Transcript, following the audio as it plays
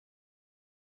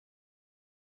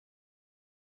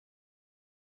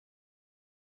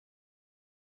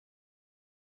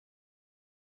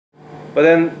But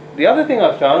then the other thing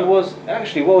I found was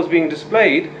actually what was being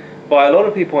displayed by a lot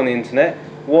of people on the internet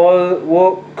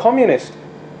were communist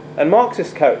and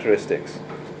Marxist characteristics.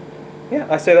 Yeah,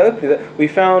 I say that openly, that we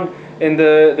found in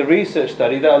the research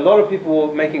study that a lot of people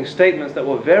were making statements that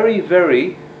were very,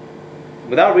 very,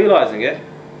 without realizing it,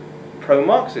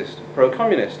 pro-Marxist,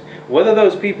 pro-communist. Whether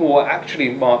those people were actually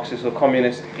Marxist or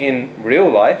communist in real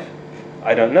life,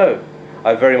 I don't know.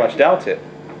 I very much doubt it,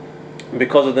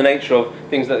 because of the nature of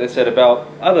things that they said about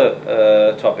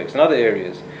other topics and other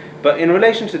areas. But in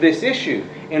relation to this issue,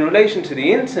 in relation to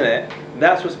the internet,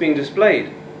 that's what's being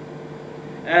displayed.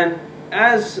 And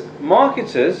as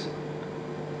marketers,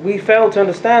 we fail to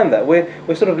understand that.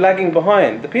 We're sort of lagging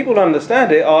behind. The people who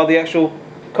understand it are the actual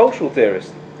cultural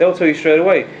theorists. They'll tell you straight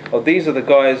away, oh, these are the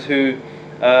guys who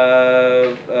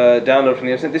download from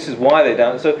the internet, this is why they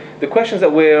download. So the questions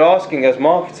that we're asking as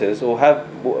marketers, or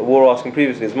were asking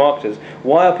previously as marketers,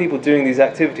 why are people doing these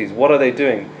activities? What are they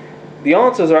doing? The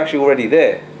answers are actually already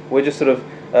there. We're just sort of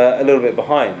a little bit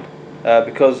behind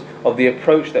because of the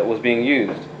approach that was being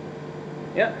used.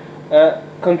 Yeah.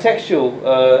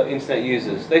 Contextual internet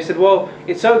users, they said, well,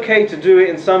 it's okay to do it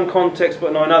in some context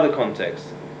but not in other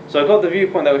contexts. So I got the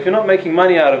viewpoint that if you're not making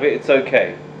money out of it, it's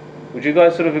okay. Would you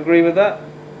guys sort of agree with that?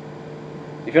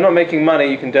 If you're not making money,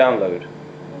 you can download.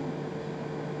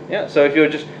 Yeah. So if you're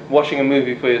just watching a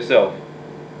movie for yourself,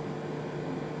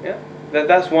 yeah,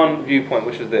 that's one viewpoint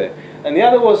which was there. And the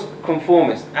other was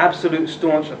conformist, absolute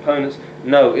staunch opponents.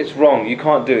 No, it's wrong. You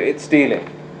can't do it. It's stealing.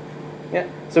 Yeah.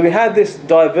 So we had this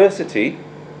diversity,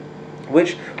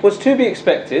 which was to be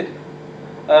expected.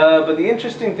 But the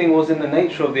interesting thing was in the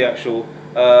nature of the actual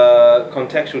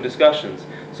contextual discussions.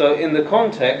 So in the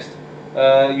context,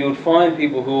 you would find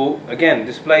people who, again,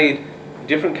 displayed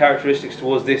different characteristics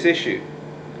towards this issue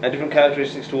and different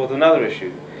characteristics towards another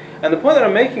issue. And the point that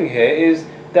I'm making here is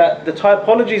that the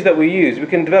typologies that we use, we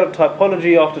can develop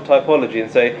typology after typology and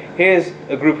say, here's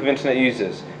a group of internet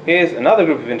users, here's another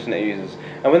group of internet users,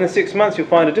 and within 6 months you'll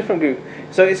find a different group.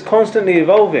 So it's constantly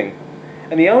evolving.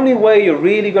 And the only way you're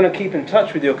really going to keep in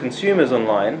touch with your consumers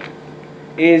online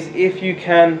is if you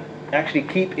can actually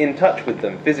keep in touch with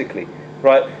them physically,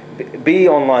 right? Be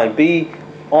online, be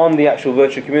on the actual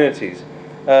virtual communities.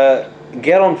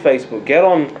 Get on Facebook, get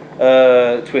on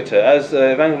Twitter, as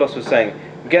Evangelos was saying.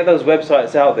 Get those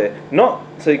websites out there, not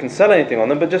so you can sell anything on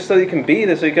them, but just so you can be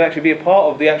there, so you can actually be a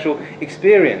part of the actual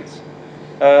experience.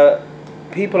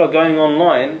 People are going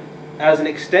online as an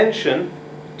extension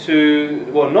to,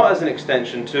 well, not as an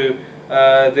extension to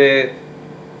their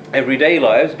everyday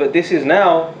lives, but this is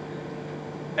now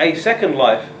a second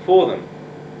life for them.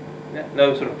 Yeah,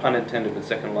 no sort of pun intended with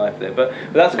second life there, but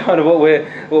that's kind of what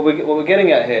we're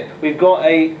getting at here. We've got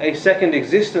a second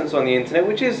existence on the internet,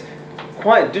 which is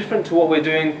quite different to what we're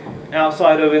doing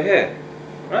outside over here,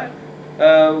 right?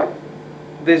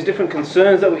 There's different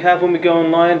concerns that we have when we go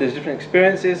online. There's different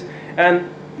experiences,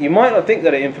 and you might not think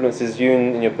that it influences you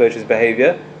in your purchase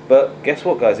behavior, but guess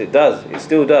what, guys? It does. It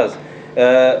still does.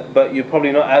 But you're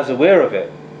probably not as aware of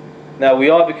it. Now, we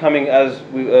are becoming, as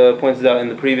we pointed out in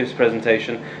the previous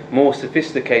presentation, more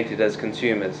sophisticated as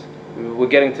consumers. We're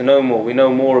getting to know more. We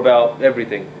know more about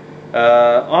everything.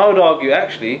 I would argue,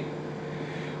 actually,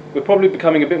 we're probably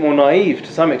becoming a bit more naive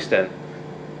to some extent.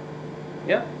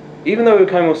 Yeah? Even though we're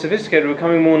becoming more sophisticated, we're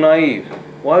becoming more naive.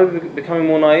 Why are we becoming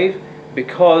more naive?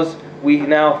 Because we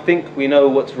now think we know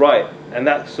what's right, and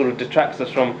that sort of detracts us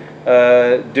from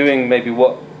doing maybe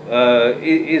what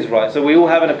is right. So we all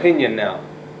have an opinion now.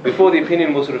 Before, the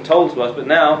opinion was sort of told to us, but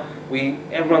now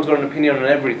everyone's got an opinion on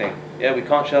everything. Yeah, we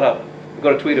can't shut up. We've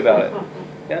got to tweet about it.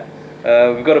 Yeah,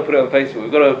 we've got to put it on Facebook.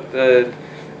 We've got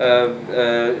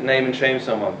to name and shame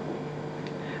someone.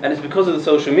 And it's because of the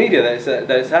social media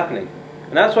that it's happening.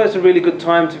 And that's why it's a really good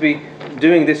time to be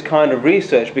doing this kind of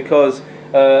research, because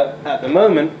at the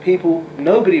moment,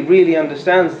 nobody really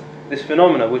understands this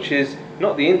phenomena, which is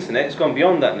not the internet. It's gone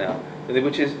beyond that now,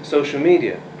 which is social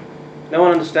media. No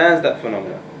one understands that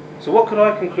phenomena. So what could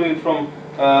I conclude from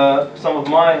some of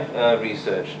my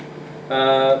research?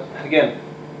 Again,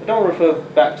 I don't want to refer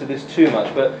back to this too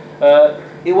much, but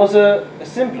it was a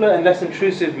simpler and less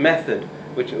intrusive method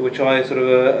which I sort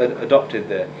of adopted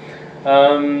there.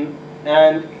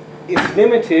 And it's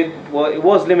limited, well, it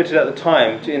was limited at the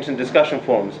time to internet discussion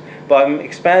forums, but I'm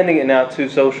expanding it now to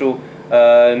social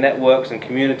networks and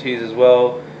communities as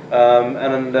well.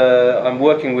 And I'm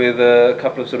working with a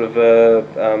couple of sort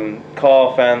of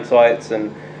car fan sites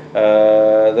and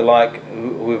the like,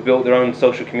 who have built their own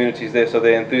social communities there, so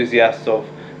they're enthusiasts of,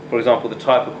 for example, the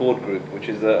Type Accord group, which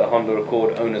is a Honda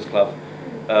Accord Owners Club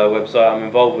website. I'm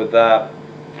involved with that.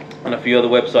 and a few other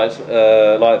websites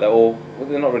like that, or well,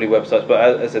 they're not really websites, but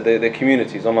as I said, they're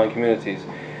communities, online communities.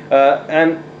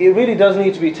 And it really does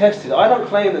need to be tested. I don't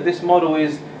claim that this model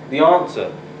is the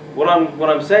answer. What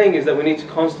I'm saying is that we need to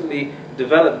constantly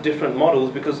develop different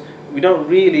models, because we don't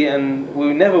really, and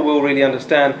we never will really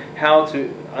understand how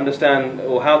to understand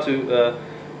or how to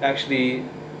actually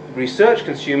research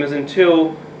consumers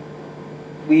until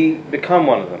we become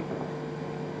one of them.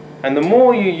 And the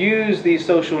more you use these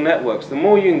social networks, the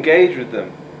more you engage with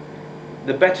them,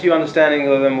 the better your understanding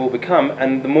of them will become,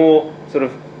 and the more sort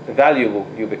of valuable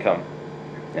you become.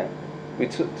 Yeah.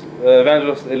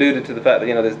 Evangelos alluded to the fact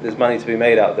that there's money to be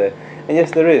made out there, and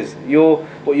yes, there is.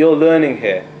 What you're learning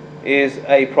here is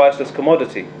a priceless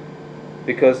commodity,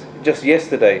 because just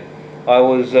yesterday I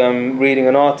was reading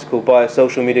an article by a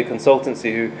social media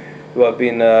consultancy who I've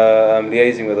been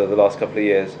liaising with over the last couple of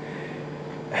years,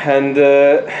 and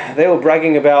they were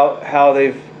bragging about how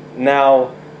they've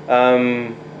now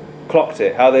clocked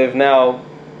it, how they've now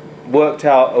worked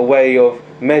out a way of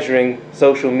measuring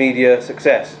social media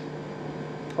success.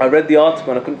 I read the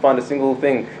article and I couldn't find a single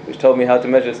thing which told me how to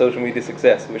measure social media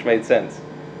success, which made sense.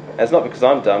 And it's not because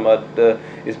I'm dumb,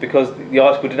 it's because the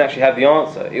article didn't actually have the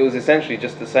answer. It was essentially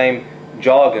just the same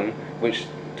jargon which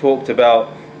talked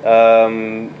about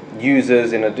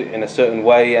users in a certain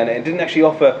way, and it didn't actually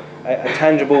offer a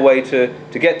tangible way to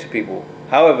get to people.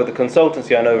 However, the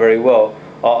consultancy I know very well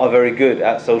are very good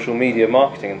at social media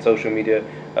marketing and social media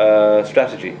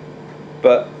strategy.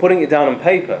 But putting it down on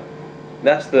paper,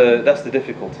 that's the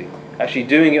difficulty. Actually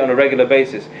doing it on a regular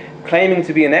basis, claiming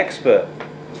to be an expert.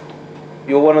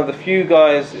 You're one of the few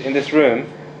guys in this room,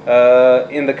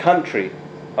 in the country,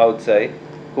 I would say,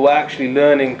 who are actually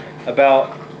learning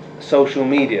about social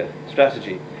media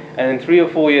strategy. And in 3 or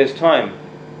 4 years' time,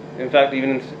 in fact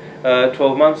even in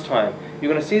 12 months' time,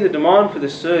 you're going to see the demand for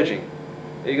this surging.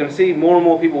 You're going to see more and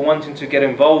more people wanting to get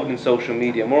involved in social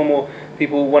media, more and more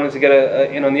people wanting to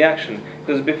get in on the action.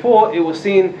 Because before, it was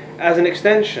seen as an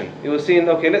extension. It was seen,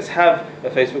 okay, let's have a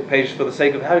Facebook page for the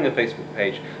sake of having a Facebook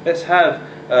page. Let's have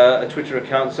a Twitter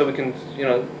account so we can,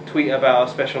 tweet about our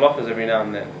special offers every now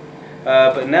and then.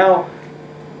 But now,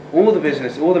 all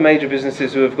the major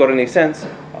businesses who have got any sense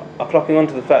are clocking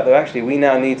onto the fact that actually we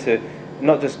now need to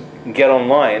not just get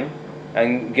online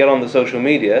and get on the social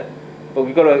media, but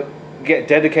we've got to get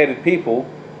dedicated people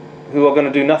who are going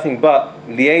to do nothing but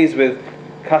liaise with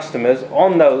customers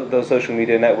on those social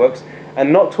media networks,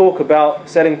 and not talk about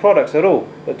selling products at all,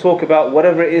 but talk about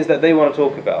whatever it is that they want to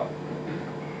talk about.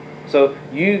 So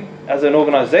you, as an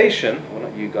organization, well,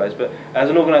 not you guys, but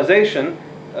as an organization,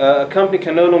 a company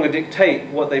can no longer dictate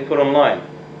what they put online.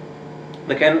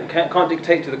 They can't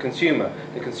dictate to the consumer.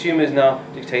 The consumer is now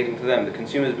dictating to them. The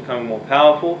consumer is becoming more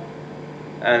powerful,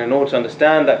 and in order to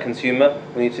understand that consumer,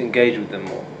 we need to engage with them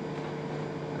more.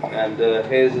 And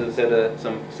here's, as I said,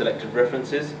 some selected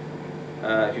references.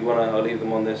 If you want to, I'll leave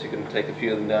them on there so you can take a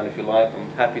few of them down if you like.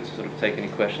 I'm happy to sort of take any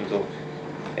questions or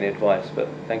any advice, but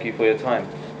thank you for your time.